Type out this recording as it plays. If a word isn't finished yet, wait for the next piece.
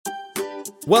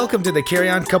Welcome to the Carry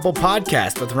On Couple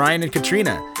Podcast with Ryan and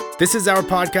Katrina. This is our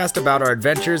podcast about our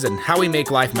adventures and how we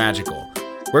make life magical.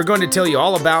 We're going to tell you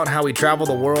all about how we travel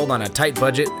the world on a tight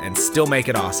budget and still make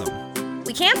it awesome.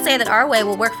 We can't say that our way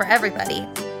will work for everybody,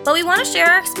 but we want to share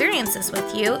our experiences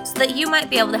with you so that you might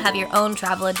be able to have your own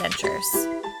travel adventures.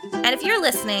 And if you're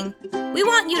listening, we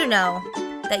want you to know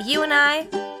that you and I,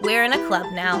 we're in a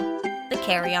club now, the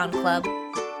Carry On Club.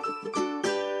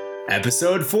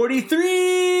 Episode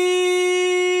 43!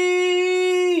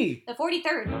 The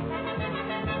 43rd.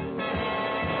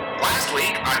 Last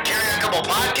week on Carry On Couple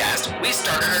Podcast, we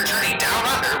started our journey down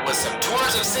under with some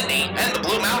tours of Sydney and the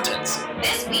Blue Mountains.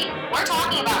 This week, we're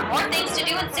talking about more things to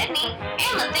do in Sydney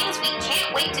and the things we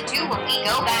can't wait to do when we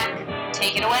go back.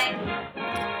 Take it away.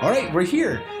 All right, we're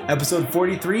here. Episode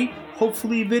 43,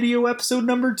 hopefully video episode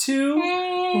number 2.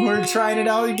 We're trying it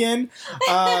out again.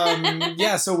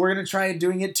 So we're going to try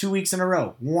doing it 2 weeks in a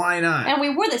row. Why not? And we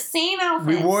wore the same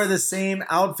outfits. We wore the same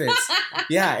outfits.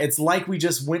 Yeah, it's like we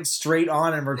just went straight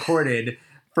on and recorded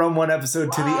from one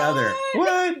episode to the other.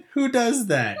 What? Who does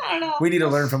that? I don't know. We need to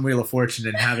learn from Wheel of Fortune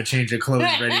and have a change of clothes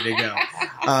ready to go.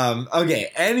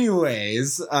 Okay,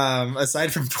 anyways,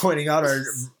 aside from pointing out our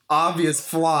obvious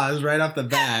flaws right off the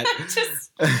bat.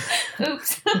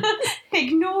 Oops.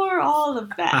 Ignore all of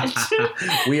that.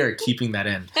 We are keeping that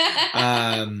in.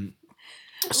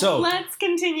 So let's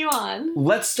continue on.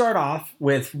 Let's start off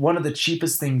with one of the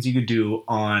cheapest things you could do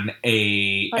on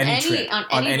any trip.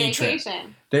 On any trip.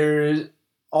 vacation. There's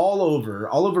all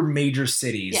over major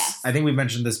cities. Yes. I think we've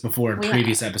mentioned this before in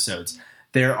previous episodes.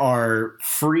 There are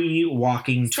free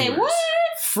walking tours. Say what?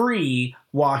 Free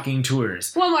walking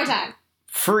tours. One more time.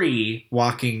 Free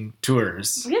walking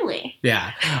tours. Really?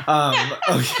 Yeah.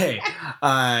 Okay.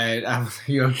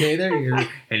 You okay there?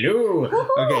 Hello.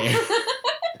 Okay.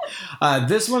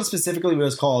 This one specifically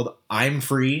was called I'm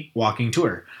Free Walking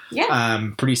Tour. Yeah.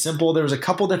 Pretty simple. There was a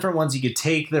couple different ones you could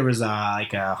take. There was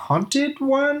like a haunted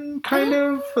one, kind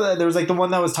of. There was like the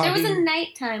one that was talking. There was a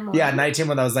nighttime one. Yeah, nighttime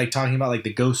one that was like talking about like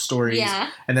the ghost stories.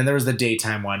 Yeah. And then there was the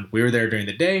daytime one. We were there during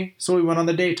the day, so we went on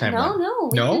the daytime one.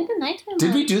 No. We did the nighttime one.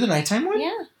 Did we do the nighttime one?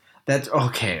 Yeah. That's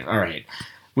okay. All right.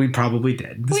 We probably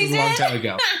did. This was a long time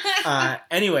ago.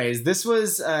 Anyways, this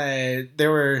was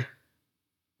there were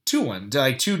two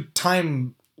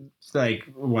time ones. Right?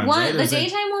 The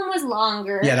daytime one was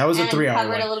longer. Yeah, that was a 3 hour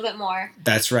covered one. a little bit more.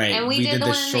 That's right. And we did the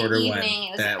one shorter in the evening.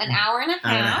 It was an hour and a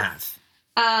half.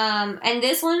 And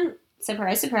this one,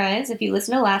 surprise, surprise, if you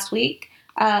listened to last week,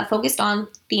 focused on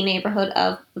the neighborhood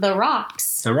of The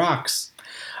Rocks. The Rocks.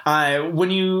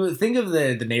 When you think of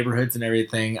the neighborhoods and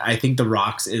everything, I think The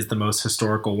Rocks is the most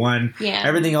historical one. Yeah.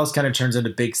 Everything else kind of turns into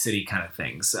big city kind of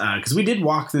things. Because we did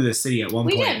walk through the city at one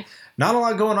point. We did. Not a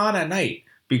lot going on at night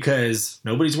because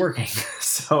nobody's working.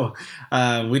 So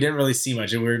we didn't really see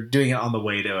much. And we're doing it on the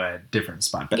way to a different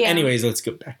spot. But anyways, let's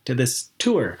go back to this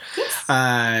tour.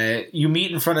 Yes. You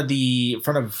meet in front of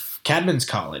Cadman's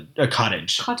cottage. In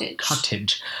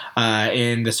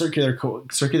the circular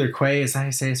quay. Is that how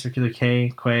you say it? Circular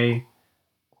K? Quay?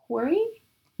 Quarry?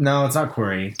 No, it's not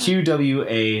quarry. Quay. I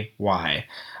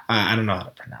don't know how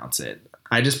to pronounce it.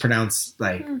 I just pronounce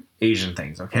Asian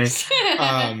things, okay?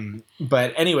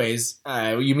 But anyways,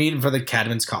 you meet in front of the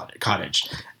Cadman's cottage.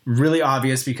 Really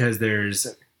obvious because there's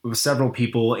several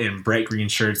people in bright green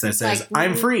shirts that says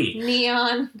I'm free.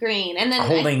 Neon green. And then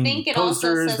holding I think it posters,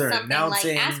 also says they're something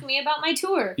announcing. like ask me about my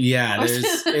tour. Yeah,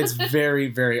 it's very,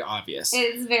 very obvious.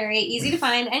 It's very easy to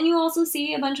find. And you also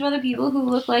see a bunch of other people who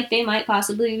look like they might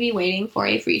possibly be waiting for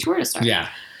a free tour to start. Yeah.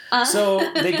 So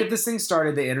they get this thing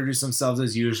started. They introduce themselves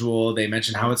as usual. They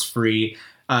mention how it's free.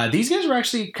 These guys were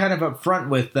actually kind of upfront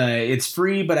with it's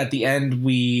free, but at the end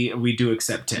we do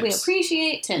accept tips. We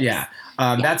appreciate tips. Yeah.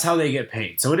 That's how they get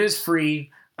paid. So it is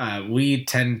free. We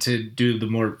tend to do the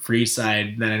more free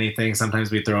side than anything.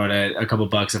 Sometimes we throw it a couple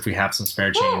bucks if we have some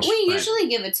spare change. Well, we usually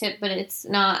give a tip, but it's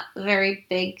not very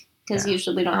big because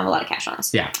usually we don't have a lot of cash on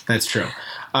us. Yeah, that's true.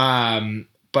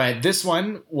 But this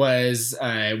one was,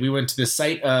 we went to the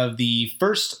site of the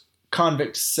first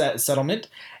convict settlement,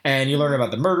 and you learn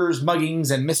about the murders,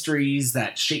 muggings, and mysteries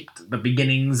that shaped the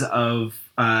beginnings of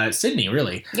Sydney,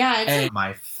 really. Yeah. And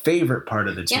my favorite part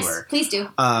of the tour. Yes, please do.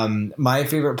 My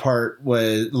favorite part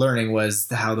was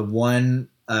how the one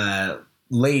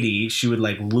lady, she would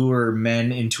lure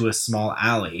men into a small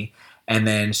alley, and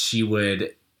then she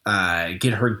would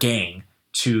get her gang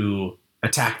to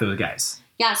attack those guys.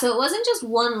 Yeah, so it wasn't just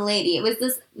one lady. It was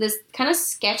this kind of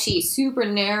sketchy, super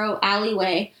narrow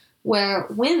alleyway where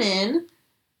women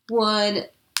would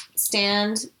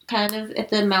stand kind of at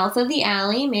the mouth of the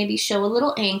alley, maybe show a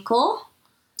little ankle,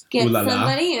 get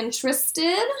somebody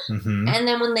interested, and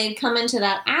then when they'd come into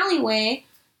that alleyway,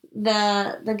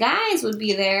 the guys would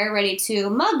be there ready to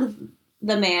mug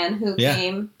the man who Yeah.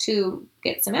 came to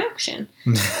get some action,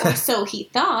 or so he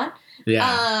thought.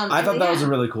 Yeah. I thought that was yeah. a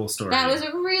really cool story. That was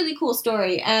a really cool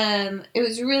story. It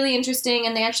was really interesting,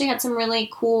 and they actually had some really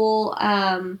cool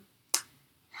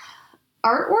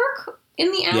artwork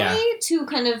in the alley to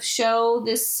kind of show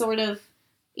this sort of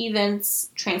events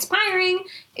transpiring.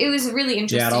 It was really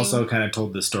interesting. Yeah, it also kind of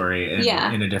told the story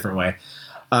in a different way.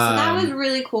 So that was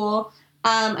really cool.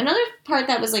 Another part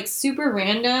that was like super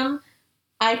random,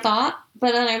 I thought,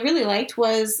 but then I really liked,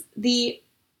 was the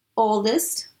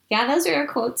oldest, yeah, those are air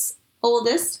quotes,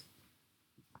 oldest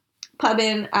pub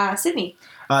in Sydney.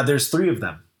 There's 3 of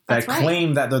them that That's right.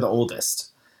 claim that they're the oldest.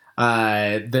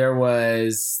 There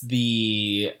was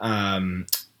the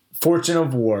Fortune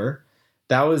of War.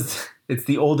 It's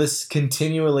the oldest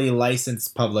continually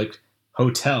licensed public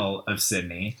hotel of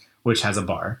Sydney, which has a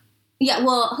bar. Yeah,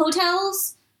 well, hotel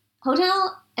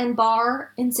and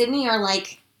bar in Sydney are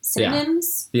like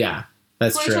synonyms. Yeah,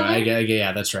 that's For true. each other?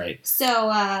 Yeah, that's right. So,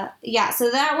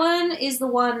 so that one is the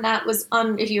one that was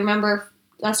if you remember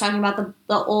us talking about the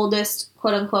oldest,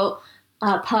 quote unquote,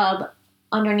 pub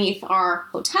underneath our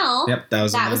hotel. Yep, that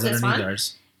was this underneath one.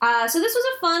 ours. So this was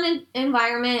a fun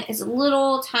environment. It's a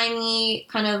little tiny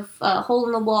kind of hole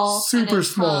in the wall, Super kind of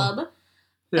small. pub.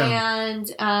 Yeah.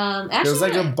 And actually, It was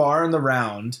like a bar in the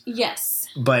round, yes.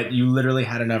 but you literally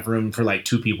had enough room for like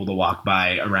 2 people to walk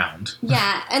by around.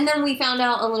 Yeah, and then we found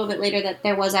out a little bit later that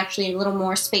there was actually a little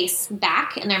more space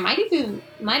back, and there might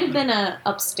have been a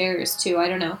upstairs too. I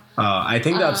don't know. I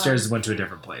think the upstairs went to a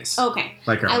different place. Okay,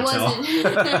 Like our hotel.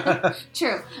 wasn't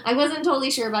true. I wasn't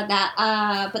totally sure about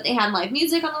that. But they had live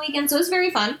music on the weekend, so it was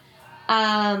very fun.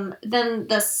 Then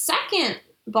the second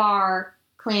bar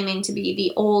claiming to be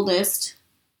the oldest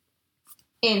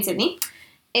in Sydney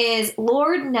is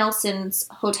Lord Nelson's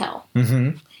Hotel.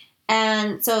 Mm-hmm.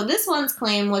 And so this one's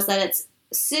claim was that it's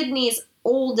Sydney's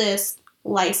oldest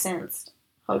licensed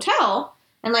hotel.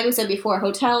 And like we said before,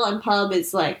 hotel and pub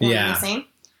is like one and the same.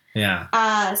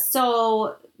 Yeah.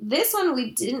 So this one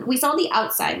we saw the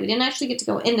outside. We didn't actually get to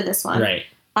go into this one. Right.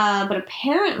 But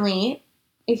apparently,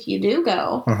 if you do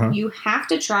go, you have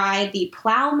to try the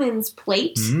Plowman's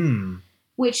Plate,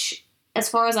 which, as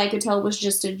far as I could tell, was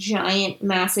just a giant,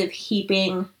 massive,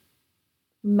 heaping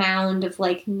mound of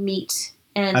like meat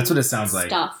and that's what it sounds like.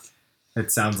 Stuff.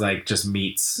 It sounds like just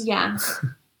meats. Yeah.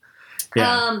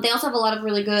 Yeah. They also have a lot of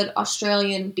really good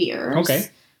Australian beers. Okay.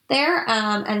 There,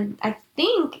 and I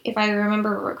think if I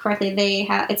remember correctly,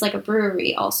 it's like a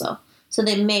brewery also, so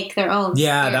they make their own.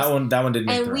 Yeah, beers. that one did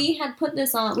make. And we had put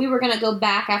this on. We were gonna go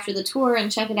back after the tour and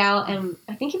check it out, and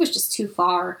I think it was just too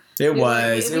far. It We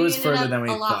was ended further up than we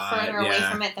a lot thought. further away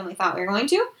from it than we thought we were going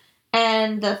to.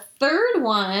 And the third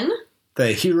one,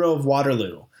 the Hero of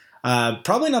Waterloo.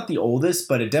 Probably not the oldest,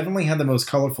 but it definitely had the most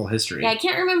colorful history. yeah, I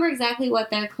can't remember exactly what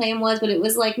their claim was, but it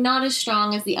was like not as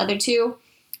strong as the other two.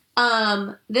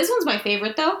 This one's my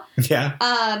favorite though.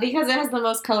 Yeah. Because it has the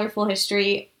most colorful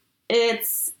history.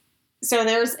 There's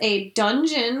a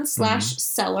dungeon /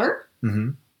 cellar.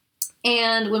 Mm-hmm.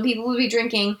 And when people would be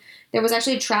drinking, there was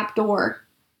actually a trap door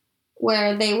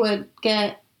where they would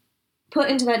get put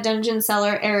into that dungeon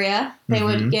cellar area. They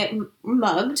would get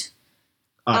mugged.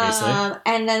 Obviously.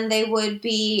 And then they would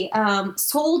be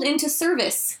sold into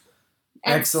service.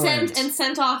 And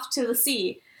sent off to the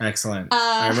sea. Excellent.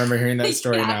 I remember hearing that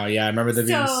story now. Yeah, I remember them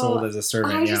being sold as a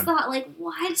servant. I just thought, like,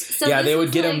 what? So yeah, they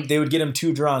would get them. They would get them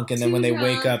too drunk, and then when they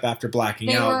wake up after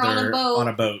blacking out, they're on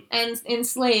a boat and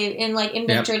enslaved in like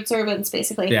indentured servants,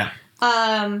 basically. Yeah.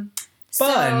 Fun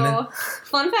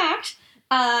fact.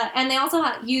 And they also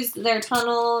used their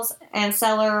tunnels and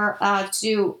cellar to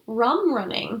do rum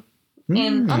running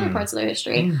in other parts of their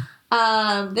history.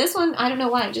 This one, I don't know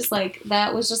why, just like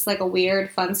that was just like a weird,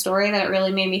 fun story that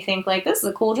really made me think like this is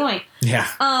a cool joint. Yeah.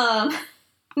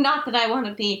 Not that I want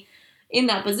to be in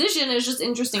that position. It's just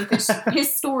interesting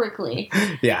historically.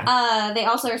 Yeah. They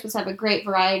also are supposed to have a great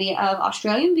variety of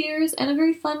Australian beers and a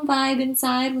very fun vibe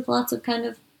inside with lots of kind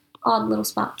of odd little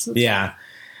spots. Yeah.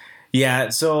 Yeah,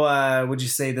 so would you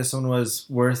say this one was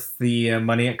worth the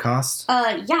money it cost?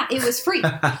 Yeah, it was free.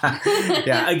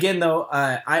 Yeah, again though,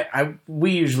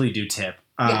 we usually do tip.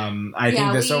 I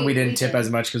think this one we didn't tip as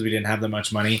much because we didn't have that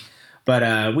much money,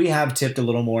 but we have tipped a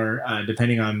little more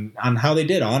depending on how they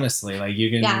did. Honestly, like you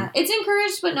can. Yeah, it's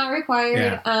encouraged but not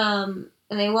required. Yeah.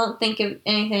 And they won't think of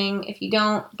anything if you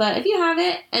don't. But if you have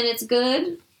it and it's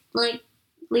good, like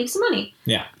leave some money.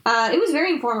 Yeah. It was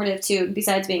very informative too.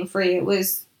 Besides being free, it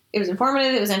was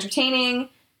informative. It was entertaining.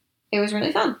 It was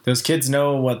really fun. Those kids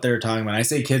know what they're talking about. I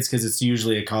say kids because it's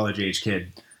usually a college age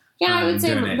kid. Yeah, I would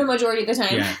say doing it. the majority of the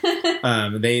time.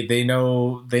 Yeah. They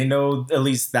know at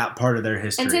least that part of their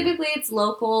history. And typically it's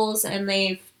locals, and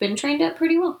they've been trained up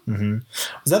pretty well. Mm-hmm.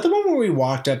 Was that the one where we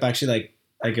walked up actually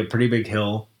like a pretty big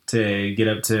hill to get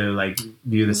up to like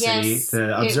view the city,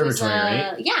 the observatory,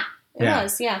 right? Yeah, it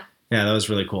was. Yeah. Yeah, that was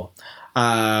really cool. We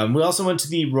also went to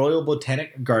the Royal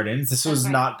Botanic Gardens. This was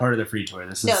not part of the free tour.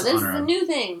 This is a new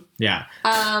thing. Yeah,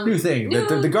 new thing.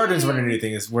 The gardens weren't a new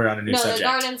thing. We're on a new subject.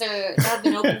 No, the gardens have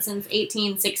been open since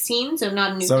 1816, so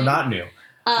not a new thing. So not new.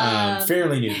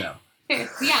 Fairly new though.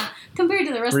 Yeah, compared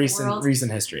to the rest of the world.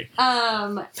 Recent history.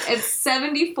 It's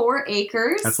 74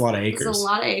 acres. That's a lot of acres. It's a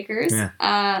lot of acres.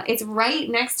 Yeah. It's right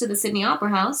next to the Sydney Opera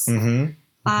House. Mm-hmm.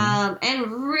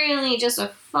 And really just a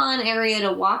fun area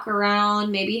to walk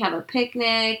around, maybe have a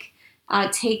picnic,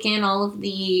 take in all of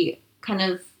the kind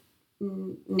of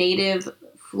native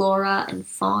flora and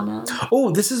fauna.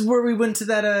 Oh, this is where we went to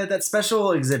that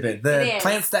special exhibit, the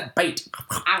plants that bite.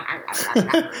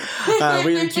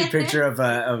 We had a cute picture of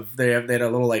they had a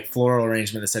little like floral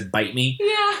arrangement that said "bite me."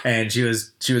 Yeah. And she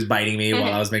was biting me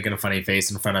while I was making a funny face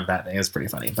in front of that thing. It was pretty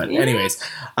funny. But anyways,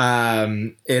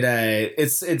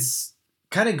 it's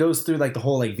kind of goes through like the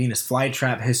whole like Venus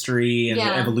flytrap history and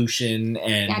the evolution,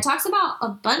 and it talks about a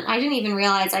bunch. I didn't even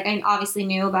realize, like, I obviously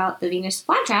knew about the Venus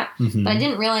flytrap, but I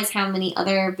didn't realize how many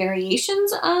other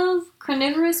variations of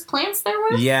carnivorous plants there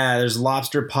were. Yeah, there's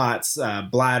lobster pots,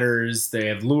 bladders. They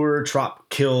have lure, trap,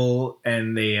 kill,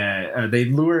 and they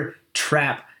lure,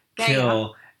 trap,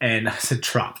 kill. And I said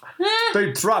trap.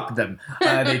 They trap them.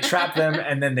 They trap them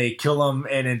and then they kill them,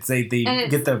 and they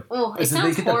get the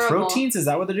the proteins. Is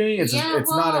that what they're doing? It's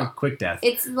not a quick death.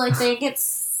 It's like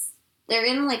they're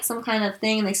in like some kind of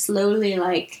thing, and they slowly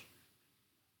like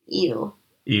eat,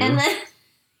 and then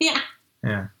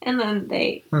and then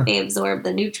they absorb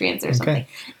the nutrients or something.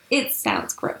 It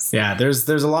sounds gross. Yeah, there's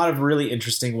a lot of really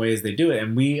interesting ways they do it,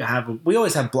 and we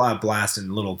always have blast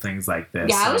in little things like this.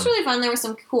 Yeah, it was really fun. There were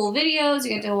some cool videos.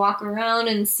 You get to walk around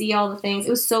and see all the things. It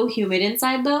was so humid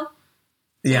inside, though.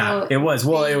 Yeah, it was.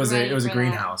 Well, it was a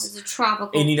greenhouse. It was a tropical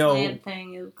plant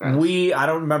thing. It was gross. I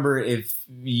don't remember if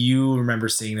you remember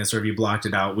seeing this or if you blocked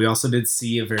it out. We also did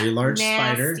see a very large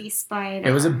nasty spider.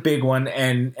 It was a big one,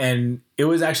 and it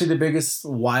was actually the biggest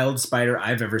wild spider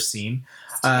I've ever seen.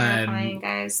 Terrifying,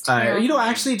 guys. Terrifying.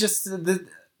 Actually, just that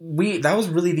was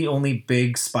really the only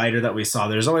big spider that we saw.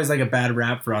 There's always like a bad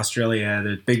rap for Australia.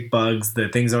 The big bugs, the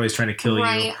things always trying to kill you.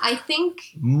 Right. I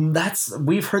think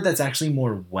we've heard that's actually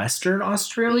more Western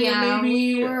Australia. Yeah,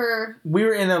 maybe we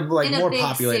were in a more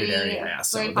populated city, area. Yeah,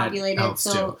 so very populated,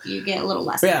 so you get a little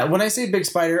less. But yeah, when I say big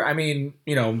spider, I mean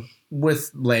with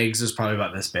legs, it was probably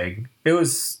about this big. It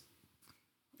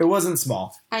wasn't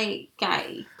small.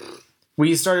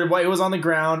 We started. It was on the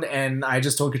ground, and I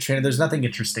just told Katrina, "There's nothing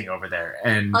interesting over there,"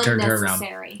 and turned her around.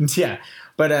 Yeah,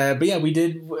 but yeah, we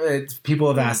did. People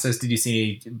have asked us, "Did you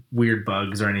see any weird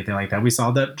bugs or anything like that?" We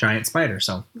saw the giant spider.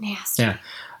 So nasty. Yeah.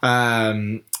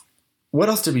 What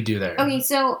else did we do there? Okay,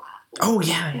 so. Oh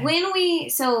yeah.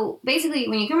 Basically,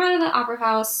 when you come out of the Opera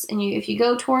House and if you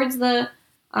go towards the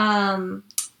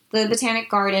Botanic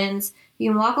Gardens,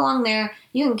 you can walk along there.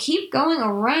 You can keep going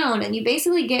around, and you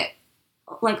basically get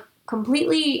like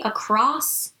completely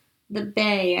across the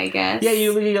bay, I guess. Yeah,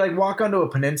 you like walk onto a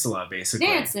peninsula, basically.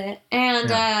 That's it.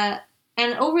 And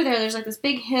over there's like this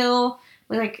big hill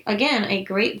with like, again, a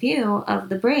great view of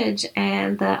the bridge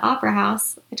and the Opera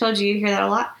House. I told you hear that a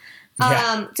lot.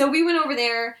 Yeah. So we went over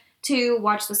there to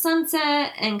watch the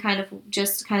sunset and kind of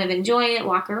enjoy it,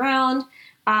 walk around.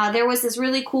 There was this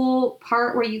really cool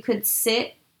part where you could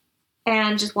sit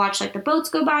and just watch like the boats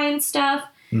go by and stuff.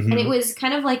 Mm-hmm. And it was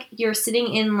kind of like you're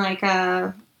sitting in like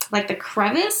the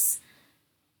crevice.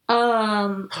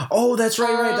 Oh, that's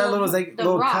right. That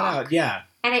little rock. cutout. Yeah.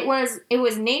 And it was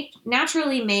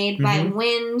naturally made by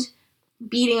wind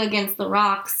beating against the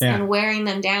rocks and wearing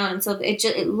them down. And so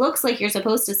it looks like you're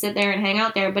supposed to sit there and hang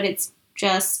out there, but it's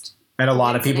just. And a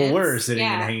lot of people were sitting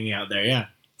and hanging out there. Yeah.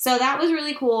 So that was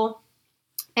really cool.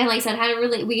 And like I said,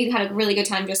 we had a really good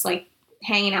time just like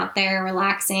hanging out there,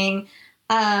 relaxing.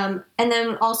 And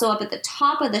then also up at the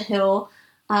top of the hill,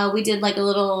 we did like a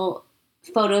little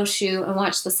photo shoot and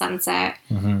watched the sunset,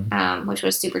 which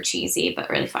was super cheesy, but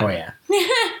really fun. Oh, yeah.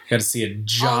 Got to see a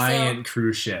giant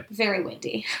cruise ship. Very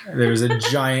windy. There was a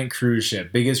giant cruise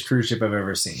ship. Biggest cruise ship I've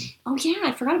ever seen. Oh, yeah.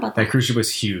 I forgot about that. That cruise ship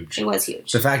was huge. It was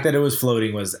huge. The fact that it was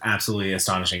floating was absolutely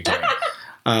astonishing to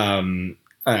me.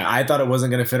 I thought it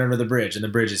wasn't going to fit under the bridge, and the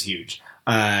bridge is huge.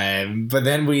 But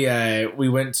then we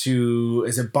went to,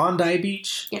 is it Bondi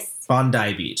Beach? Yes.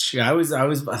 Bondi Beach. Yeah, I was.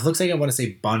 It looks like I want to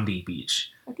say Bondi Beach.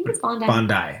 I think it's Bondi.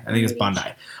 Bondi. I think it's Bondi.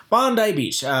 Bondi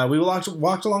Beach. We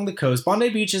walked along the coast. Bondi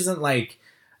Beach isn't like,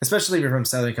 especially if you're from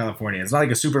Southern California, it's not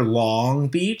like a super long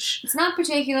beach. It's not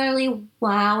particularly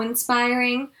wow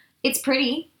inspiring. It's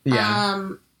pretty.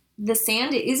 Yeah. The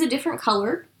sand is a different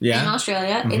color in Yeah.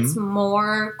 Australia. Mhm. It's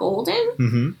more golden.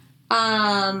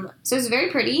 Mm-hmm. So it's very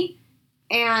pretty.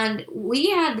 And we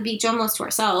had the beach almost to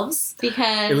ourselves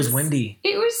because It was windy.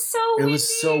 It was so It windy.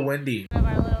 was so windy. Of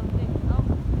our little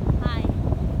hi.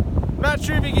 I'm not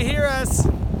sure if you can hear us,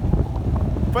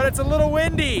 but it's a little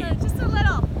windy. Just a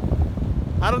little.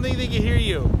 I don't think they can hear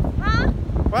you. Huh?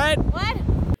 What? What?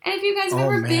 And if you guys have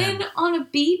Oh, ever man. been on a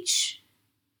beach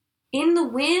in the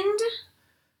wind,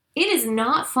 it is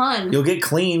not fun. You'll get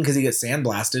clean because you get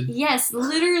sandblasted. Yes,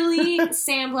 literally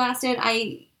sandblasted.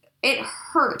 It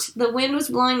hurt. The wind was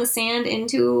blowing the sand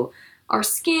into our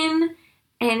skin,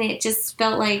 and it just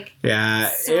felt like Yeah,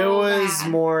 So it was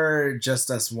bad. more just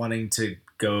us wanting to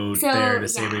go So, there to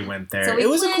say yeah. we went there. So we It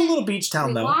was a went- cool little beach town,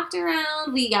 we though. walked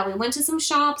around. We went to some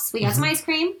shops. We got some ice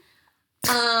cream.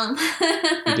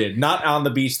 We did. Not on the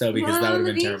beach, though, because Not that on would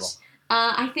have the been beach.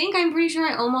 terrible. I'm pretty sure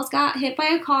I almost got hit by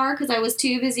a car because I was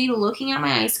too busy looking at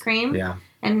my ice cream Yeah.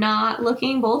 and not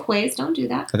looking both ways. Don't do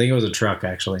that. I think it was a truck,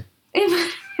 actually.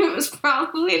 It was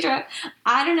probably a truck.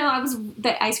 I don't know.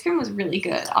 The ice cream was really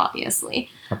good, obviously.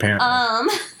 Apparently.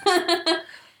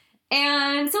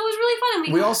 And so it was really fun.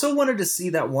 And we also wanted to see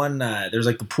that one. There's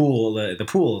like the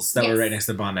pools that were Yes. right next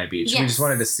to Bondi Beach. We Yes. just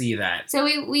wanted to see that. So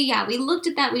we looked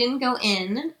at that. We didn't go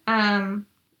in. And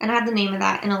I had the name of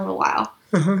that in a little while.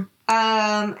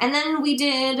 And then we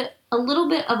did a little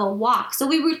bit of a walk. So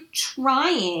we were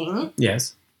trying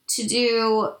Yes. to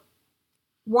do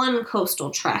one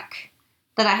coastal trek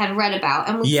that I had read about.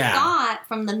 And we Yeah. thought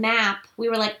from the map, we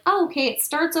were like, oh, okay, it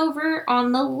starts over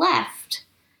on the left.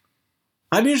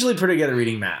 I'm usually pretty good at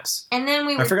reading maps. And then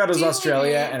we were I forgot it was doing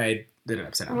Australia, it. and I did it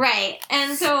upside down. Right.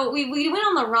 And so we went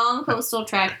on the wrong coastal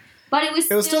trek, but it was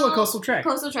still a coastal trek.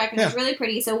 Coastal trek, and Yeah. it was really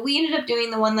pretty. So we ended up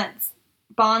doing the one that's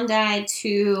Bondi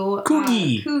to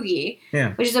Coogee. Coogee,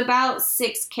 Yeah. which is about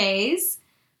 6Ks.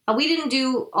 We didn't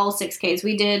do all 6Ks.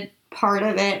 We did part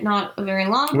of it, not a very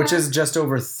long Which part. is just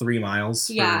over 3 miles.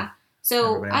 for Yeah.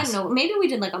 So everybody I else. don't know. Maybe we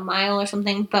did like a mile or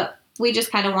something, but we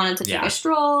just kind of wanted to take Yeah. a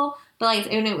stroll. But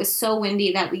and it was so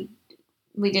windy that we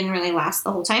didn't really last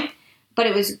the whole time. But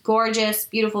it was gorgeous,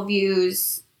 beautiful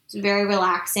views. It's very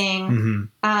relaxing.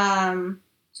 Mhm.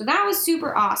 So that was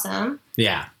super awesome.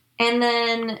 Yeah. And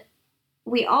then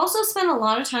we also spent a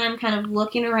lot of time kind of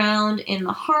looking around in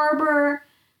the harbor,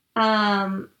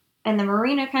 and the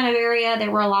marina kind of area.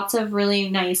 There were lots of really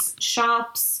nice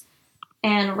shops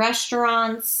and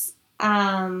restaurants.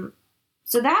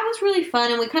 So that was really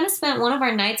fun. And we kind of spent one of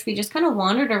our nights, we just kind of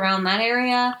wandered around that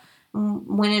area,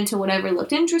 went into whatever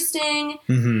looked interesting,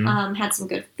 Hmm. had some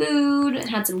good food,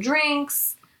 had some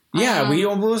drinks. Yeah, we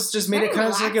almost just made very it kind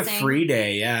of like a relaxing. free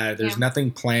day. Yeah, there's Yeah.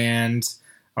 nothing planned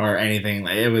or anything.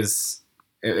 It was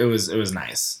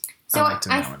nice. So liked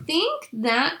I that one. think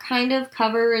that kind of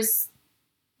covers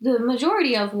the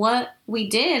majority of what we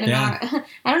did. Yeah.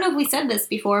 I don't know if we said this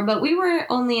before, but we were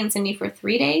only in Cindy for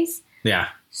 3 days. Yeah,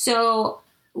 So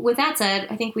with that said,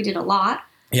 I think we did a lot.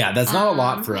 yeah, that's not a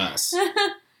lot Um, for us.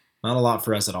 Not a lot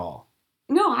for us at all.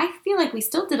 No, I feel like we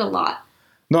still did a lot.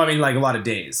 No, I mean like a lot of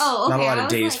days. Oh, okay. Not a lot I of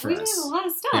was days like, for we us. did a lot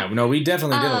of stuff. Yeah, no, we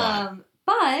definitely did a lot.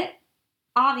 But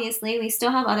obviously, we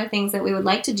still have other things that we would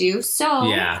like to do. So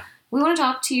Yeah, we want to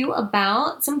talk to you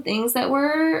about some things that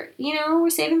we're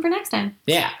saving for next time.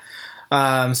 yeah.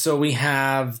 So we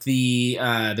have the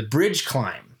bridge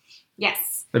climb.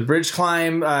 Yes, The bridge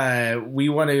climb. We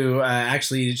want to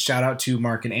actually shout out to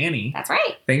Mark and Annie. that's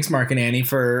right. Thanks, Mark and Annie,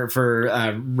 for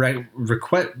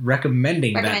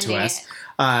recommending that to us.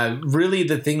 Really,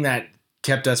 the thing that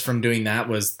kept us from doing that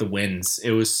was the winds.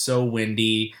 It was so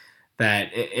windy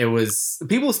that it was.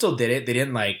 People still did it. They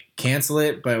didn't like cancel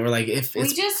it, but we're like, if We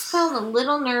it's just felt a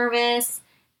little nervous,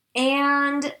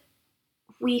 and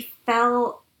we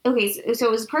felt okay. So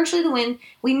it was partially the wind.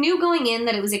 We knew going in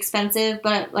that it was expensive,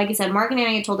 but like I said, Mark and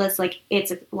Annie had told us like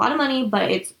it's a lot of money,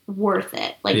 but it's worth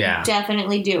it. Like Yeah.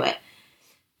 definitely do it.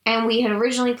 And we had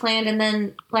originally planned, and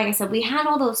then like I said, we had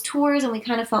all those tours, and we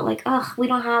kind of felt like, oh, we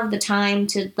don't have the time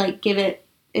to like give it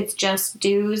its just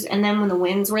dues. And then when the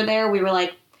winds were there, we were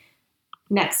like,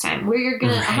 next time we're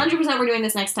gonna Right. 100% we're doing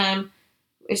this next time.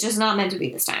 It's just not meant to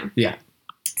be this time. Yeah.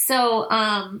 So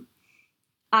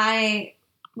I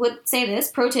would say this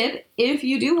pro tip: if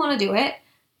you do want to do it,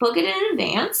 book it in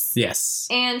advance yes,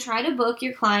 and try to book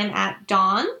your climb at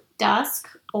dawn, dusk,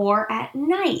 or at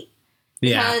night.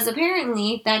 Yeah. Because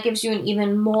apparently that gives you an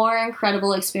even more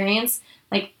incredible experience.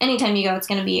 Like, anytime you go, it's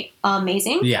going to be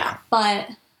amazing. Yeah. But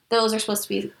those are supposed to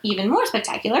be even more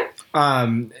spectacular.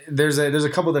 There's a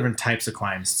couple different types of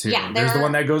climbs, too. Yeah, there's the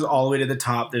one that goes all the way to the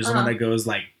top. There's the one that goes,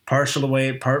 like,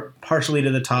 partially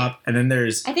to the top. And then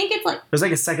there's... I think it's, like... There's,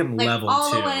 like, a second level,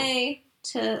 all too. the way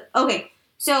to... Okay,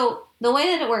 so the way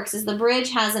that it works is the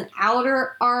bridge has an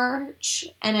outer arch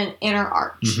and an inner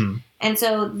arch. Mm-hmm. And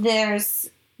so there's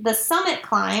the summit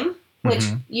climb, which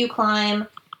you climb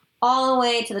all the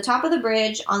way to the top of the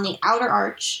bridge on the outer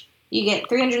arch. You get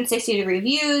 360-degree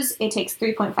views. It takes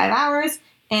 3.5 hours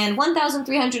and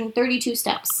 1,332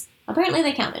 steps. Apparently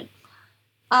they counted.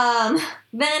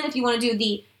 Then if you want to do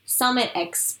the Summit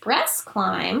Express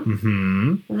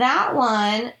climb, that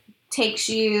one takes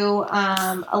you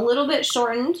a little bit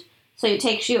shortened. So it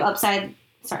takes you up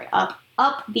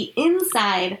the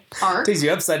inside arc. Takes you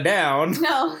upside down.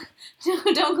 No,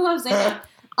 don't go upside down.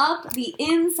 Up the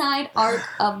inside arc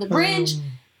of the bridge.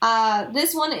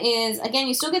 This one is, again,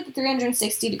 you still get the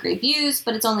 360-degree views,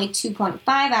 but it's only 2.5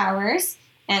 hours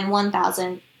and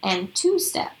 1,002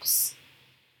 steps.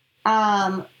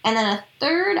 And then a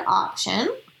third option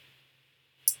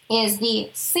is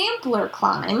the sampler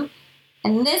climb.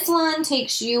 And this one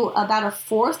takes you about a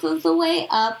fourth of the way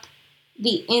up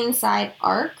the inside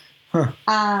arc.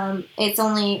 It's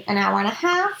only an hour and a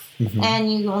half,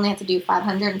 and you only have to do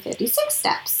 556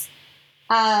 steps.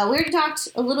 We already talked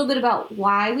a little bit about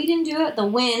why we didn't do it. The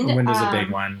wind. The wind is a big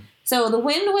one. So the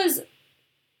wind was,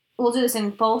 we'll do this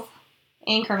in both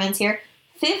increments here,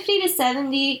 50 to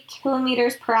 70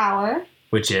 kilometers per hour.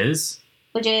 Which is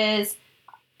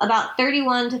about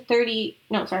 31 to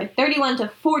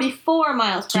 44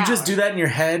 miles per hour. Did you just do that in your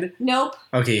head? Nope.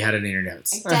 Okay, you had it in your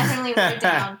notes. I definitely wrote it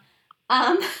down.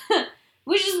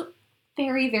 Which is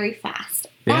very, very fast.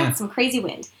 That's some crazy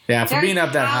wind. Yeah, for being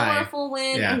up that high. Powerful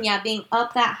wind, and being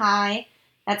up that high,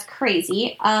 that's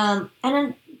crazy. And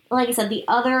then, like I said, the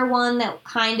other one that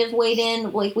kind of weighed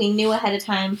in, like we knew ahead of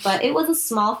time, but it was a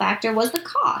small factor, was the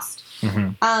cost.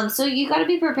 So you got to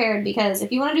be prepared, because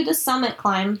if you want to do the summit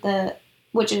climb,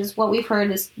 which is what we've heard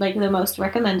is like the most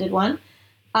recommended one,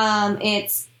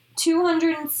 it's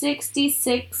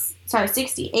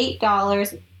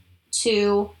 $68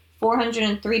 to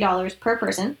 $403 per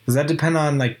person. Does that depend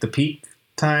on like the peak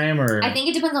time, or? I think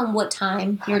it depends on what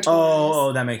time you're tour is.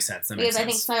 Oh, that makes sense. Because I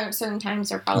think certain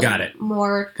times are probably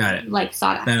more like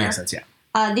sought after. That makes sense, yeah.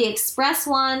 The express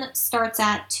one starts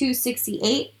at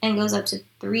 $268 and goes up to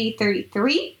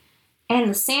 $333, and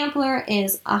the sampler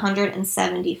is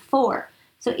 $174.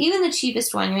 So even the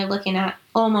cheapest one, you're looking at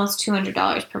almost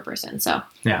 $200 per person. So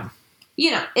yeah,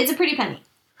 it's a pretty penny.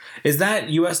 Is that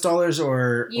U.S. dollars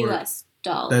or U.S.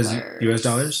 dollars? That's U.S.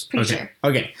 dollars? Pretty sure.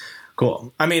 Okay,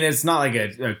 cool. I mean, it's not like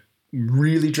a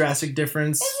really drastic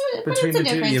difference between the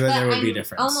two. Yeah, but there would be a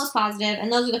difference. Almost positive,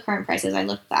 and those are the current prices. I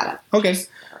looked that up. Okay.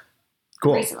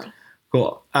 Cool. Recently.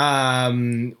 Cool.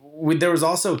 There was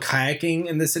also kayaking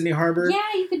in the Sydney Harbor. Yeah,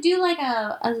 you could do like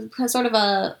a sort of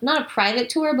not a private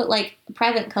tour, but like a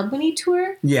private company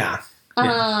tour. Yeah.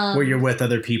 Where you're with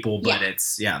other people, but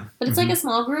it's But it's like a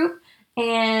small group,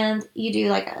 and you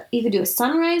could do a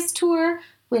sunrise tour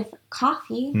with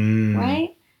coffee,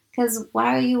 right? Because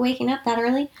why are you waking up that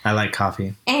early? I like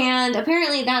coffee. And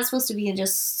apparently that's supposed to be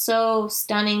just so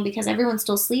stunning because everyone's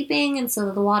still sleeping, and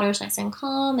so the water's nice and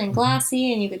calm and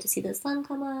glassy, and you get to see the sun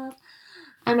come up.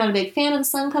 I'm not a big fan of the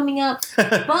sun coming up,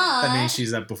 but... That means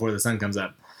she's up before the sun comes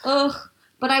up. Ugh.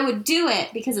 But I would do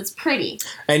it because it's pretty.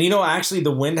 And actually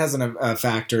the wind has a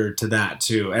factor to that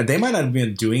too. And they might not have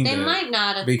been doing that. They might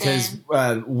not have because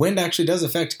wind actually does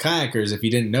affect kayakers if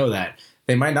you didn't know that.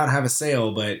 They might not have a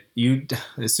sail, but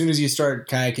as soon as you start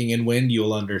kayaking in wind,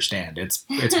 you'll understand. It's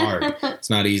hard. It's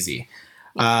not easy.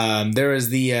 There is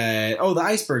the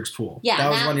icebergs pool. Yeah, that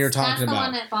was one you were talking about. That's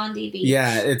the one at Bondi Beach.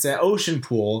 Yeah, it's an ocean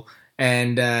pool,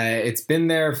 and it's been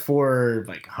there for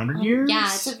like 100 years. Yeah,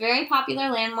 it's a very popular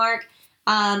landmark.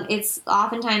 It's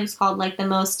oftentimes called like the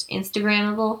most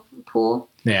Instagrammable pool.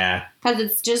 Yeah,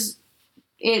 because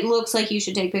it looks like you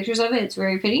should take pictures of it. It's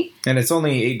very pretty. And it's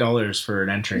only $8 for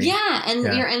an entry. Yeah, and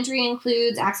your entry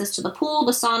includes access to the pool,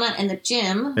 the sauna, and the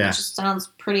gym, which sounds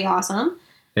pretty awesome.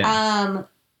 Yeah.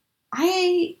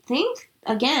 I think,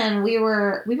 again, we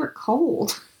were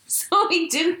cold, so we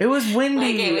didn't... It was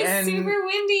windy. It was super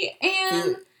windy,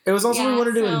 and... It was also we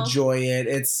wanted to enjoy it.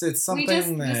 It's something we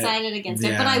just decided against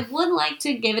it. But I would like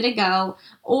to give it a go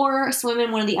or swim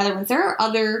in one of the other ones. There are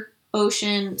other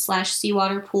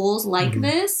ocean/seawater pools like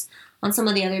this on some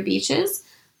of the other beaches.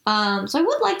 So I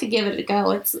would like to give it a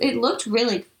go. It looked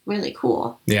really, really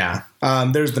cool. Yeah.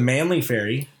 There's the Manly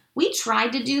Ferry. We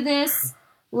tried to do this,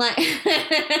 Like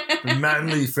The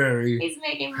Manly Ferry. He's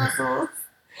making muscles.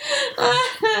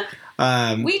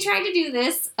 We tried to do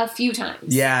this a few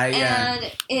times. Yeah.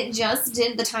 And it just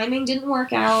the timing didn't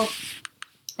work out.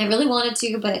 I really wanted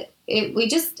to, but it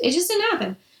just didn't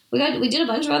happen. We did a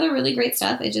bunch of other really great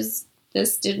stuff.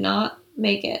 This did not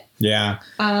make it. Yeah.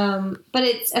 But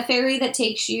it's a ferry that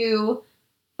takes you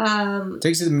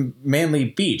takes you to Manly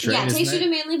Beach, right? Yeah, it takes you to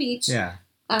Manly Beach. Yeah.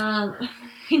 I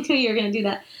knew you were going to do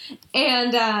that.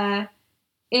 And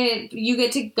you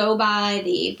get to go by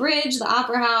the bridge, the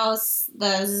opera house,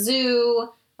 the zoo,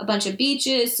 a bunch of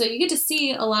beaches. So you get to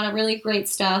see a lot of really great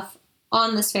stuff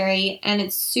on this ferry, and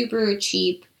it's super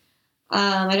cheap.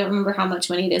 I don't remember how much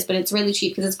money it is, but it's really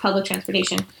cheap because it's public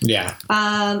transportation. Yeah.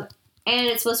 And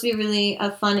it's supposed to be really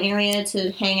a fun area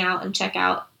to hang out and check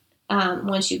out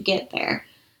once you get there.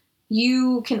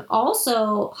 You can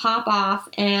also hop off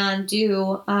and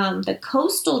do the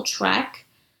coastal trek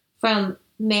from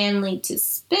Manly to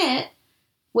Spit,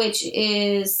 which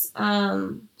is,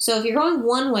 so if you're going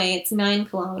one way, it's 9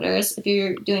 kilometers. If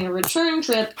you're doing a return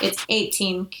trip, it's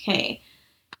 18K.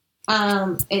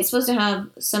 It's supposed to have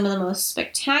some of the most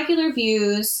spectacular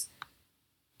views,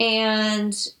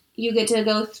 and you get to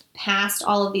go past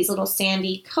all of these little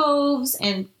sandy coves,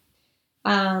 and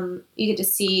you get to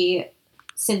see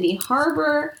Sydney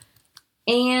Harbor.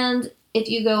 And if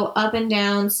you go up and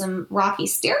down some rocky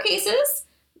staircases,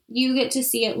 you get to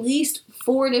see at least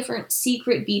 4 different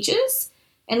secret beaches.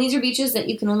 And these are beaches that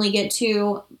you can only get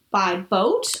to by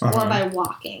boat or by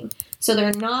walking. So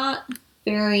they're not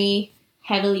very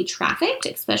heavily trafficked,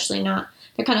 especially not,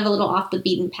 they're kind of a little off the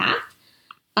beaten path.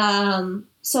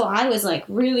 So I was like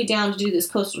really down to do this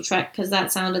coastal trek because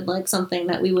that sounded like something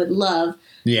that we would love.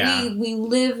 Yeah. We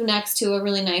live next to a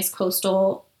really nice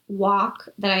coastal walk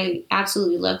that I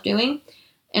absolutely love doing.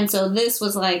 And so this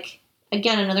was like,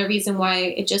 again, another reason why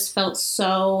it just felt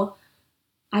so,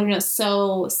 I don't know,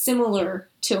 so similar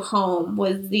to home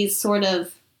with these sort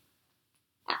of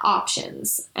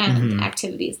options and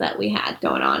activities that we had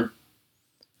going on.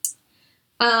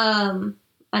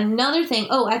 Another thing,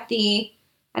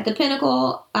 at the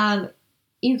Pinnacle,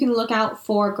 you can look out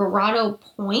for Grotto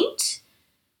Point,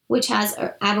 which has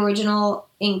Aboriginal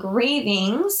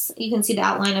engravings. You can see the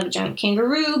outline of a giant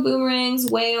kangaroo,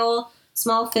 boomerangs, whale,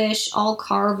 small fish, all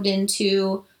carved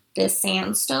into this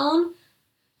sandstone.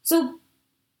 So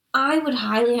I would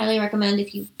highly, highly recommend,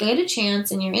 if you get a chance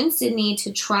and you're in Sydney,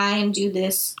 to try and do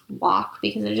this walk,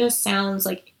 because it just sounds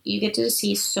like you get to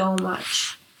see so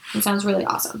much. It sounds really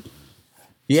awesome.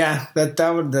 Yeah, that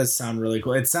does sound really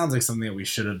cool. It sounds like something that we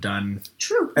should have done.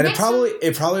 True. And it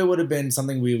probably would have been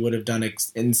something we would have done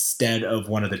instead of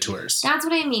one of the tours. That's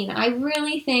what I mean. I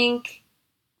really think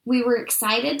we were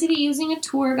excited to be using a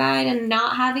tour guide and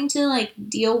not having to like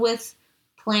deal with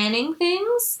planning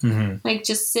things. Mm-hmm. Like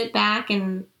just sit back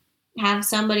and have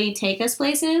somebody take us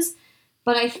places.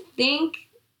 But I think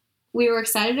we were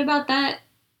excited about that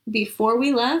before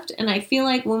we left. And I feel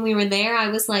like when we were there, I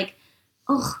was like,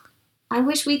 oh, I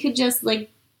wish we could just like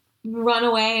run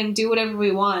away and do whatever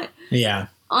we want. Yeah.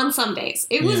 On some days.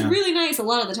 It was really nice a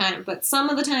lot of the time, but some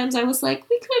of the times I was like,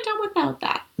 we could have done without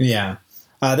that. Yeah.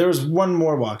 There was one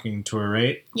more walking tour,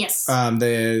 right? Yes.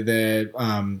 The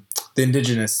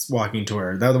Indigenous walking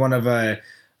tour. That was one of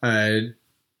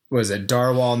was it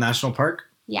Darwall National Park?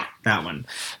 Yeah. That one.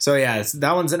 So yeah,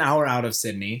 that one's an hour out of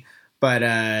Sydney, but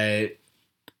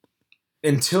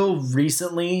until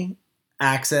recently,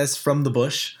 access from the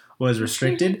bush was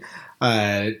restricted.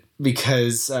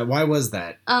 Because why was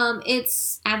that?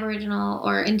 It's Aboriginal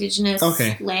or Indigenous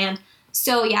land.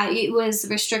 So yeah, it was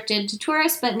restricted to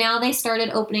tourists, but now they started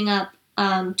opening up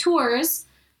tours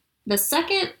the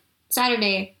second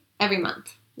Saturday every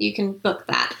month. You can book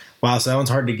that. Wow, so that one's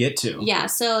hard to get to. Yeah,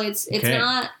 so it's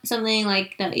not something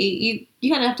like that. You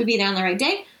kind of have to be there on the right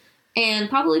day and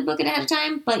probably book it ahead of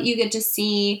time, but you get to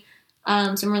see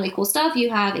some really cool stuff.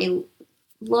 You have a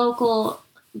local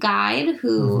guide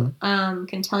who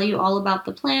can tell you all about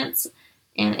the plants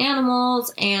and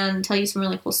animals and tell you some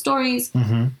really cool stories.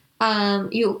 Mm-hmm.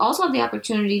 You also have the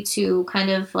opportunity to kind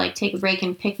of like take a break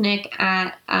and picnic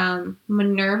at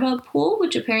Minerva Pool,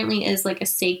 which apparently is like a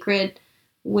sacred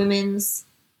women's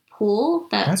pool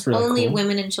that really only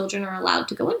women and children are allowed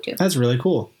to go into. That's really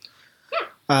cool.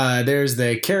 Yeah. There's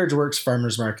the Carriage Works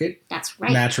Farmers Market. That's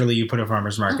right. Naturally, you put a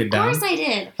farmers market down. Of course I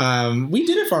did. We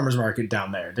did a farmers market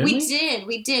down there, didn't we?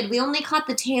 We did. We only caught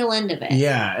the tail end of it.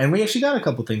 Yeah, and we actually got a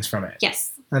couple things from it.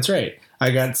 Yes. That's right.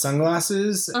 I got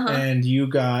sunglasses, and you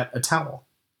got a towel.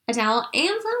 A towel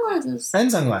and sunglasses.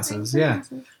 And sunglasses, yeah.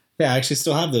 Yeah, I actually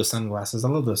still have those sunglasses. I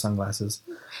love those sunglasses.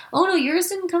 Oh, no, yours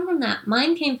didn't come from that.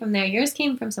 Mine came from there. Yours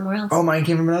came from somewhere else. Oh, mine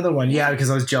came from another one. Yeah, because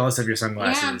I was jealous of your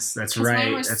sunglasses. Yeah, That's 'cause right.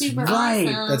 mine were That's super right.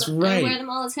 awesome. That's I right. wear them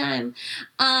all the time.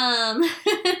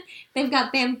 They've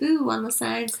got bamboo on the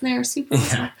sides. They're super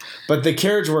awesome. Yeah, but the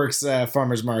Carriage Works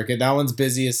Farmers Market, that one's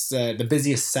busiest, the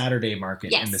busiest Saturday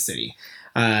market in the city.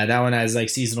 That one has like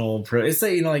seasonal. It's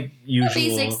like like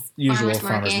usual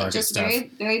farmers market just stuff.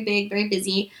 very very big, very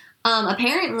busy.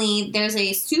 Apparently, there's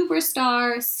a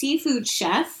superstar seafood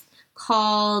chef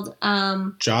called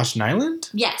Josh Nyland.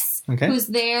 Yes, Okay. Who's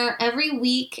there every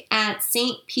week at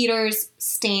St. Peter's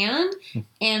stand,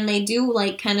 and they do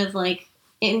like kind of like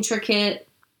intricate,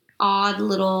 odd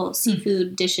little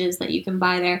seafood dishes that you can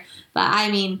buy there. But I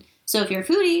mean. So if you're a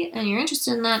foodie and you're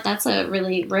interested in that, that's a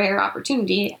really rare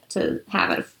opportunity to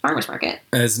have at a farmer's market.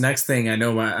 As next thing, I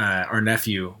know our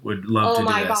nephew would love to do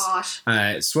this. Oh my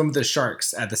gosh. Swim with the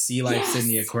sharks at the Sea Life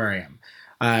Sydney Aquarium.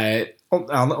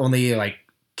 Only like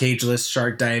cageless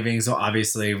shark diving, so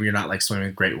obviously we're not like swimming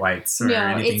with great whites or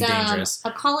anything dangerous.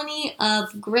 A colony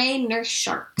of gray nurse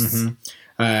sharks. Mm-hmm.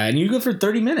 And you go for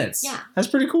 30 minutes. Yeah. That's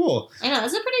pretty cool. I know.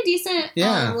 That's a pretty decent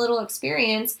little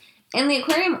experience. And the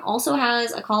aquarium also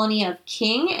has a colony of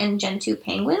king and gentoo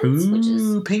penguins, which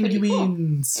is pretty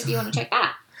cool, if you want to check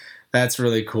that. That's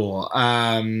really cool.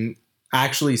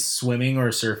 Actually swimming or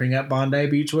surfing at Bondi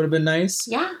Beach would have been nice.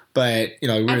 Yeah. But, I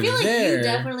feel like you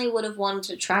definitely would have wanted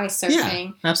to try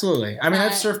surfing. Yeah, absolutely. I mean,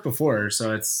 I've surfed before,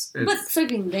 so it's... But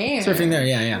surfing there. Surfing there,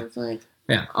 yeah. It's like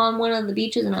on one of the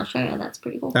beaches in Australia. That's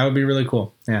pretty cool. That would be really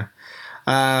cool, yeah.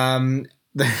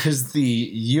 There's the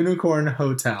Unicorn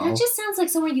Hotel. That just sounds like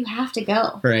somewhere you have to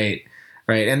go. Right.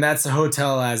 And that's a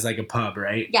hotel as like a pub,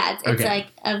 right? Yeah, it's like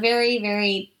a very,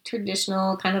 very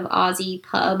traditional kind of Aussie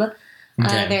pub.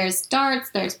 Okay. There's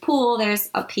darts, there's pool, there's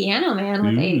a piano man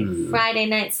with a Friday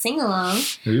night sing-along.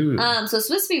 So it's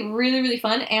supposed to be really, really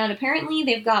fun. And apparently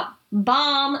they've got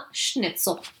bomb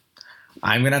schnitzel.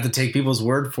 I'm going to have to take people's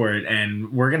word for it,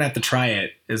 and we're going to have to try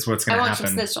it, is what's going to happen.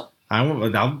 I want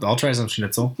schnitzel. I'll try some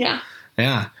schnitzel. Yeah.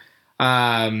 Yeah.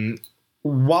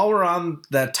 While we're on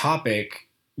that topic,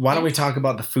 why don't we talk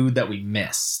about the food that we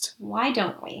missed? Why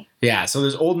don't we? Yeah, so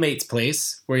there's Old Mate's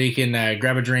Place where you can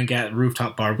grab a drink at a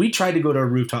rooftop bar. We tried to go to a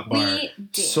rooftop bar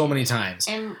so many times.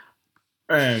 And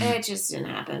it just didn't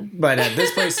happen. But at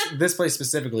this place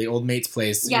specifically, Old Mate's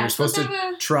Place, you're supposed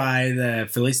to try the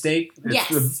Philly steak.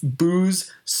 It's the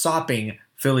booze sopping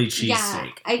Philly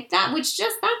cheesesteak.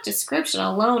 That description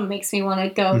alone makes me want to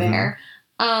go there.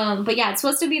 But yeah, it's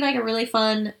supposed to be like a really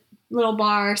fun little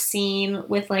bar scene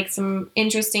with like some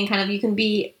interesting kind of, you can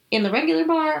be in the regular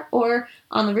bar or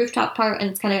on the rooftop part, and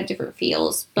it's kind of different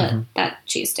feels. But that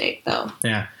cheesesteak though.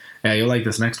 Yeah, you'll like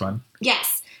this next one.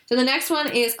 Yes. So the next one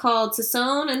is called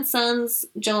Sassoon and Sons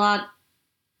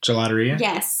Gelateria?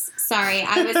 Yes. Sorry.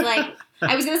 I was like,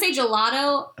 I was going to say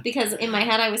gelato because in my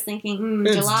head I was thinking, gelato.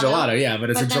 It's gelato, yeah, but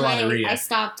it's a gelateria. I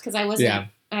stopped because I wasn't. Yeah.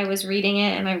 I was reading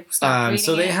it and I stopped reading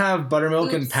so they have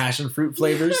buttermilk and passion fruit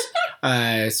flavors,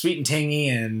 sweet and tangy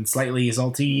and slightly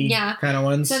salty kind of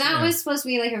ones. So that was supposed to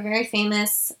be like a very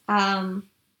famous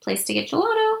place to get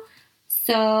gelato.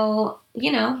 So,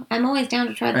 I'm always down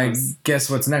to try those. Guess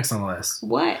what's next on the list?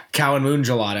 What? Cow and Moon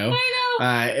Gelato.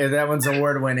 I know. That one's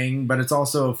award-winning, but it's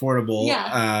also affordable.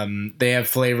 Yeah. They have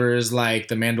flavors like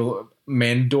the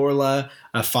Mandorla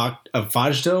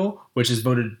Afagdo, which is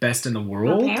voted best in the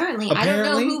world. Apparently. I don't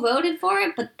know who voted for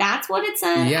it, but that's what it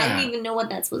said. Yeah. I don't even know what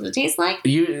that's supposed to taste like.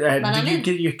 Did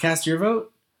you cast your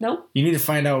vote? Nope. You need to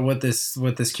find out what this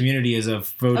community is of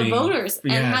voting. Of voters.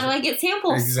 And how do I get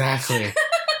samples? Exactly.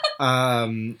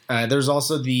 There's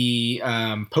also the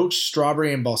poached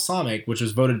strawberry and balsamic, which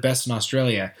was voted best in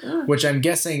Australia, which I'm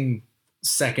guessing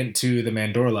second to the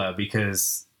Mandorla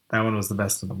because that one was the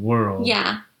best in the world.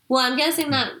 Yeah. Well, I'm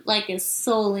guessing that is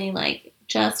solely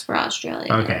just for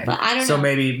Australia. Okay. But I don't know. So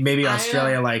maybe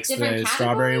Australia likes the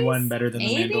strawberry one better than the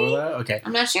Mandorla? Okay.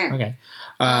 I'm not sure. Okay.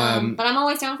 But I'm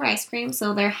always down for ice cream,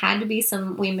 so there had to be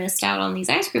we missed out on these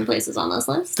ice cream places on this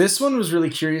list. This one was really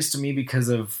curious to me because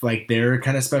of their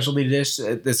kind of specialty dish.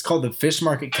 It's called the Fish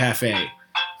Market Cafe.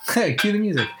 Hey, cue the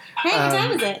music. Hey, what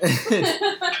time is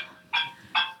it?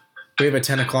 We have a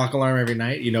 10 o'clock alarm every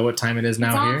night. You know what time it is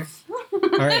now here?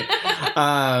 All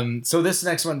right. So this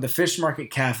next one, the Fish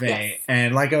Market Cafe. Yes.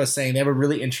 And like I was saying, they have a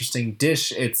really interesting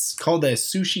dish. It's called a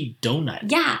sushi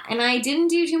donut. Yeah, and I didn't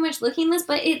do too much looking at this,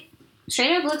 but it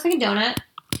straight up looks like a donut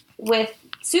with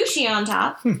sushi on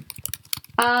top. And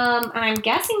I'm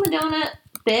guessing the donut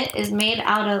bit is made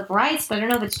out of rice, but I don't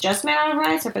know if it's just made out of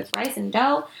rice or if it's rice and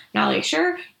dough. Not really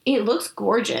sure. It looks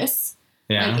gorgeous.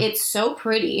 Yeah. It's so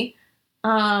pretty.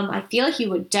 I feel like you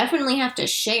would definitely have to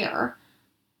share,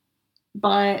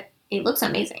 but it looks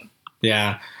amazing.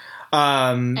 Yeah.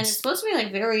 And it's supposed to be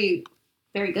like very,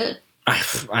 very good.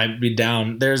 I'd be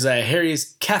down. There's a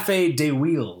Harry's Cafe des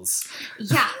Wheels.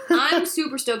 Yeah, I'm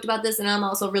super stoked about this, and I'm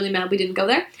also really mad we didn't go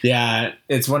there. Yeah,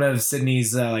 it's one of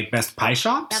Sydney's like best pie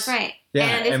shops. That's right. Yeah,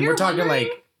 and we're talking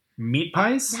like meat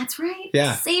pies. That's right.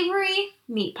 Yeah, savory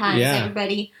meat pies,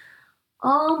 everybody.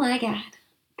 Oh my god,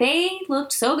 they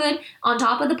looked so good. On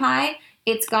top of the pie,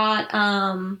 it's got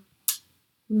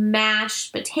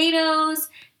mashed potatoes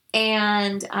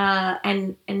and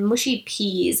mushy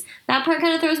peas. That part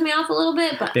kind of throws me off a little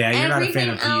bit, but yeah, you're not a fan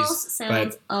of peas. Everything else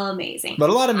sounds amazing. But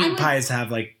a lot of meat pies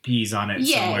have like peas on it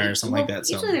somewhere or something like that.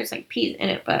 So. Usually there's like peas in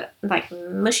it, but like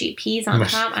mushy peas on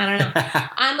top. I don't know.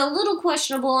 I'm a little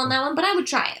questionable on that one, but I would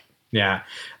try it. Yeah.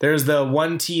 There's the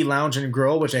 1T Lounge and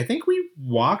Grill, which I think we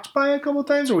walked by a couple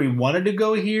times, or we wanted to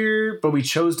go here, but we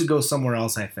chose to go somewhere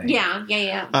else, I think. Yeah.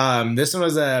 This one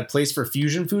was a place for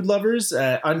fusion food lovers,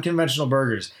 unconventional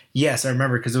burgers. Yes, I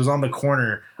remember, because it was on the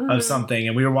corner of something,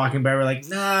 and we were walking by, we're like,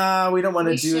 nah, we don't want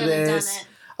to do this.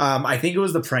 I think it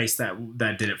was the price that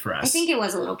did it for us. I think it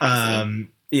was a little pricey.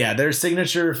 Yeah, their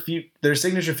signature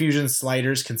fusion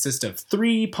sliders consist of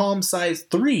three palm-sized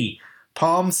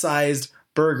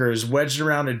burgers wedged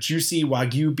around a juicy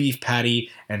Wagyu beef patty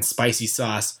and spicy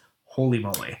sauce. Holy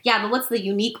moly. Yeah, but what's the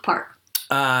unique part?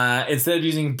 Instead of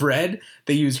using bread,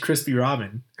 they use crispy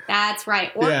ramen. That's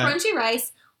right. Or crunchy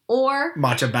rice. Or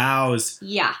matcha baos.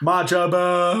 Yeah. Matcha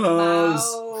baos.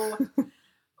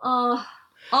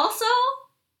 Also,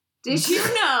 did you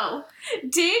know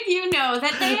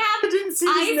that they have I didn't see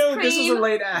ice this note. cream This was a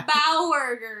late ad. bao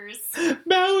burgers?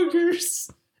 Bao burgers.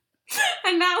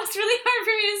 And that was really hard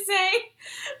for me to say.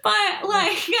 But,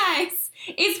 like, guys,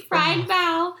 it's fried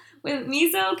bao with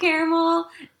miso, caramel,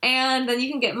 and then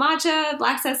you can get matcha,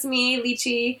 black sesame,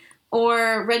 lychee,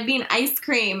 or red bean ice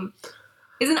cream.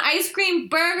 It's an ice cream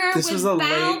burger with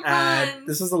bao buns.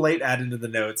 This was a late add into the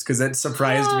notes because it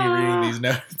surprised me reading these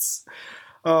notes.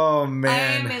 Oh, man.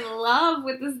 I am in love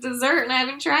with this dessert, and I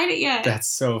haven't tried it yet. That's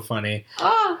so funny.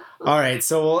 Oh. All right,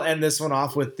 so we'll end this one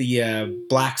off with the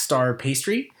Black Star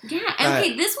pastry. Yeah, and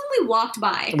okay, this one we walked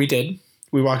by. We did.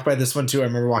 We walked by this one, too. I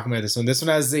remember walking by this one. This one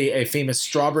has a famous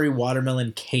strawberry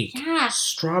watermelon cake. Yeah.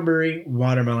 Strawberry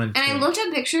watermelon cake. And I looked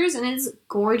at pictures, and it's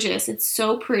gorgeous. It's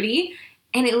so pretty,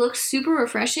 and it looks super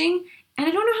refreshing. And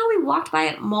I don't know how we walked by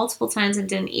it multiple times and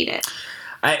didn't eat it.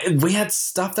 We had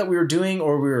stuff that we were doing,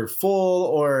 or we were full,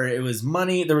 or it was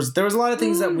money. There was a lot of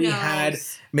things that we had.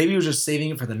 Maybe we were just saving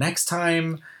it for the next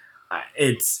time.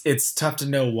 It's tough to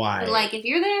know why. But like, if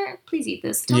you're there, please eat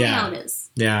this. Tell me how it is.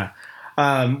 Yeah.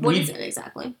 What is it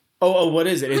exactly? Oh, what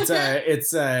is it?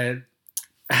 It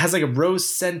has like a rose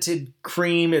scented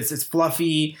cream. It's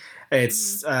fluffy.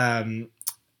 It's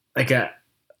like a.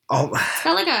 It's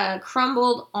got like a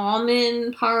crumbled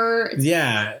almond part.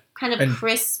 It's kind of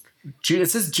crisp. It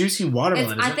says juicy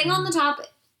watermelon. I think on the top,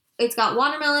 it's got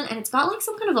watermelon, and it's got like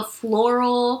some kind of a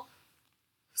floral,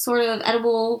 sort of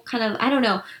edible kind of. I don't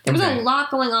know. There was a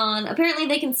lot going on. Apparently,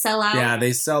 they can sell out. Yeah,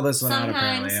 they sell this one sometimes, out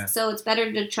apparently. Yeah. So it's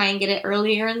better to try and get it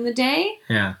earlier in the day.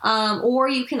 Yeah. Or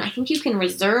you can. I think you can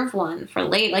reserve one for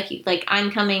late. Like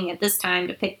I'm coming at this time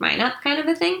to pick mine up, kind of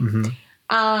a thing.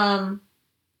 Mm-hmm.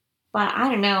 But I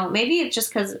don't know. Maybe it's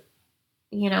just because.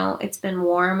 It's been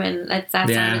warm, and that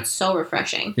sounded so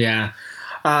refreshing. Yeah.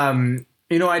 I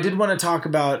did want to talk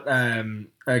about, kind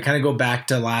of go back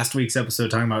to last week's episode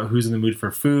talking about who's in the mood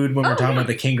for food when we were talking about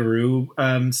the kangaroo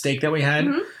steak that we had.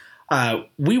 Mm-hmm.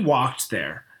 We walked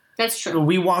there. That's true.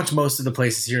 We walked most of the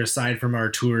places here aside from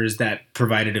our tours that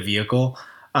provided a vehicle.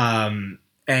 And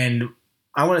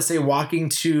I want to say walking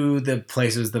to the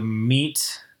place was the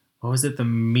meat. What was it? The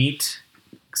meat...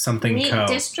 something Meat Co.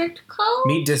 District Co?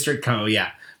 Meat District Co,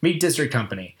 yeah. Meat District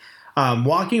Company.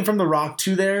 Walking from the Rock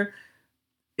to there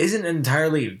isn't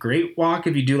entirely a great walk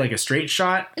if you do like a straight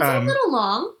shot. It's a little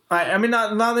long. I mean,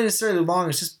 not necessarily long.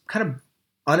 It's just kind of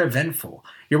uneventful.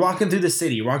 You're walking through the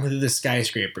city. You're walking through the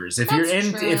skyscrapers. If you're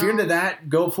into that,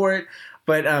 go for it.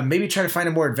 But maybe try to find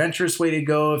a more adventurous way to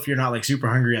go if you're not like super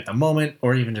hungry at the moment,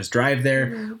 or even just drive there.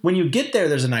 Mm-hmm. When you get there,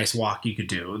 there's a nice walk you could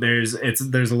do. There's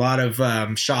a lot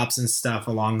of shops and stuff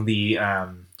along the I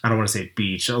don't want to say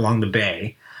beach, along the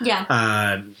bay.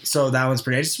 Yeah. So that one's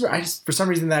pretty. I just for some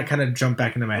reason that kind of jumped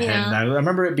back into my head. And I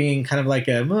remember it being kind of like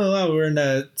we're in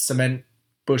a cement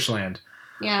bushland.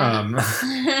 Yeah.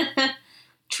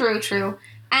 True.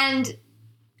 And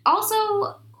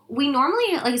also we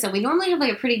normally have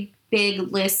like a pretty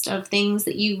big list of things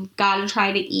that you've got to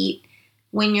try to eat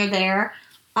when you're there.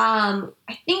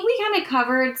 I think we kind of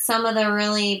covered some of the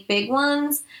really big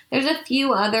ones. There's a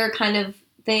few other kind of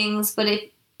things, but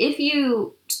if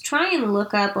you try and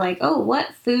look up like, oh,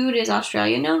 what food is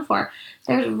Australia known for?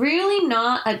 There's really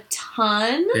not a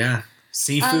ton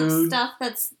seafood stuff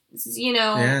that's,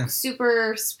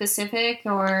 super specific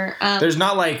or there's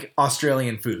not like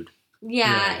Australian food.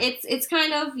 Yeah, really. It's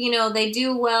kind of, they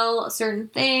do well certain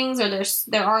things, or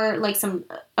there are like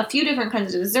a few different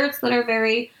kinds of desserts that are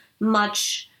very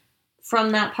much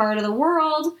from that part of the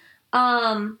world.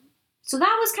 So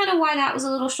that was kind of why that was a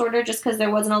little shorter, just because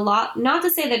there wasn't a lot. Not to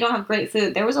say they don't have great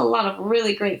food. There was a lot of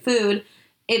really great food.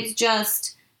 It's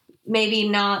just maybe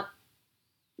not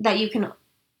that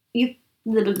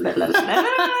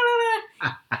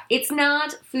it's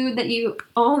not food that you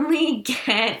only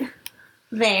get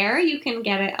there. You can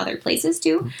get it other places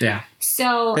too. Yeah.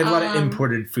 So they have a lot of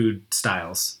imported food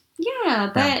styles. Yeah,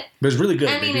 but it was really good.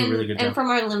 I mean, they do a really good job. And from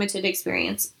our limited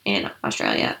experience in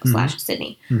Australia /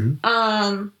 Sydney.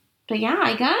 Mm-hmm. But yeah,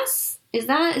 I guess is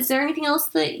there anything else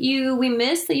that we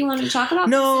missed that you wanted to talk about?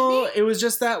 No, it was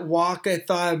just that walk I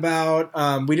thought about.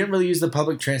 We didn't really use the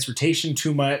public transportation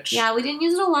too much. Yeah, we didn't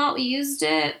use it a lot. We used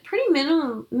it pretty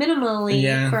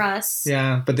minimally for us.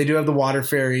 Yeah, but they do have the water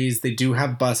ferries. They do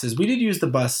have buses. We did use the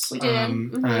bus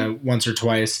once or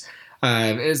twice.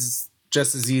 It's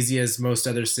just as easy as most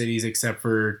other cities except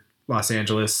for Los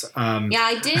Angeles.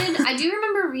 I do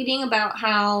remember reading about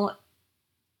how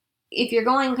if you're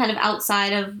going kind of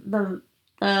outside of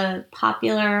the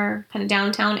popular kind of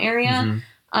downtown area,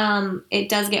 it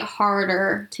does get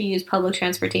harder to use public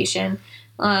transportation.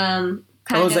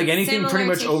 It's like anything pretty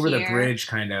much over the bridge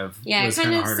kind of. Yeah,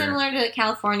 kind of similar to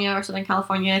California or Southern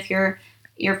California if you're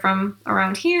from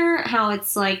around here, how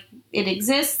it's like it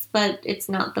exists, but it's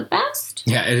not the best.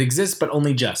 Yeah, it exists, but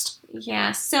only just.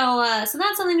 Yeah, so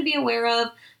that's something to be aware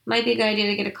of. Might be a good idea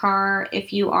to get a car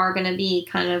if you are going to be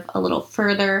kind of a little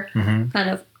further,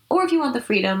 or if you want the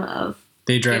freedom of.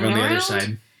 They drive on the other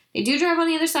side. They do drive on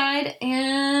the other side,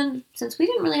 and since we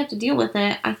didn't really have to deal with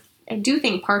it, I do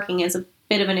think parking is a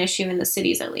bit of an issue in the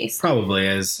cities, at least. Probably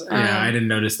is. Yeah, I didn't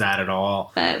notice that at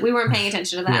all. But we weren't paying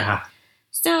attention to that. Yeah.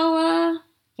 So,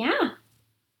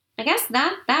 I guess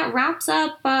that wraps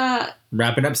up.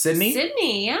 Wrapping up Sydney?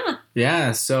 Sydney, yeah.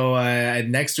 Yeah, so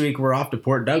next week we're off to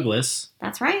Port Douglas.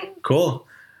 That's right. Cool.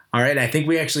 All right, I think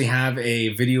we actually have a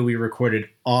video we recorded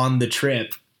on the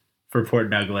trip for Port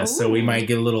Douglas, so we might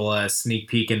get a little sneak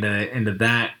peek into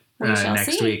that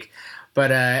next week.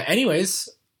 But anyways,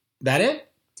 that it?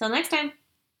 Till next time.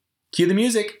 Cue the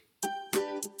music.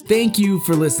 Thank you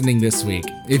for listening this week.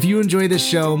 If you enjoy this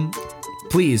show,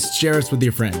 please share us with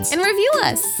your friends. And review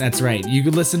us. That's right. You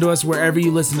can listen to us wherever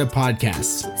you listen to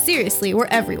podcasts. Seriously, we're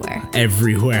everywhere.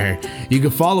 Everywhere. You can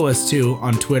follow us too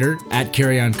on Twitter at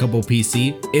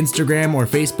CarryOnCouplePC, Instagram or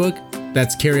Facebook.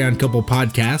 That's Carry On Couple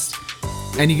Podcast.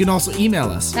 And you can also email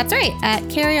us. That's right. At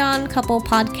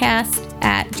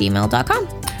carryoncouplepodcast@gmail.com.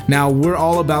 Now, we're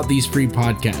all about these free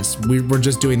podcasts. We're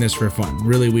just doing this for fun.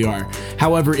 Really, we are.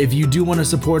 However, if you do want to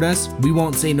support us, we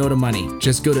won't say no to money.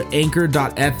 Just go to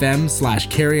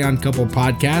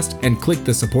anchor.fm/carryoncouplepodcast and click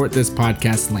the support this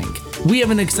podcast link. We have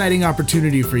an exciting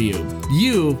opportunity for you.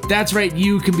 That's right,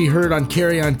 you can be heard on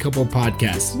Carry On Couple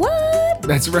Podcast. What?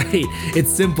 That's right.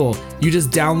 It's simple. You just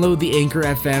download the Anchor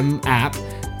FM app,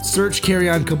 search Carry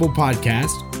On Couple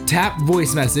Podcast, tap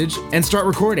voice message, and start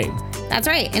recording. That's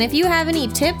right. And if you have any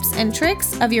tips and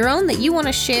tricks of your own that you want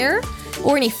to share,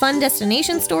 or any fun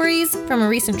destination stories from a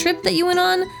recent trip that you went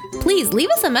on, please leave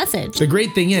us a message. The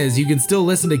great thing is you can still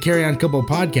listen to Carry On Couple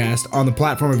Podcast on the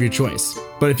platform of your choice.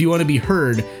 But if you want to be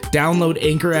heard, download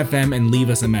Anchor FM and leave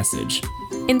us a message.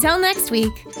 Until next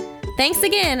week, thanks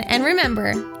again, and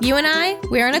remember, you and I,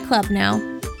 we're in a club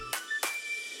now.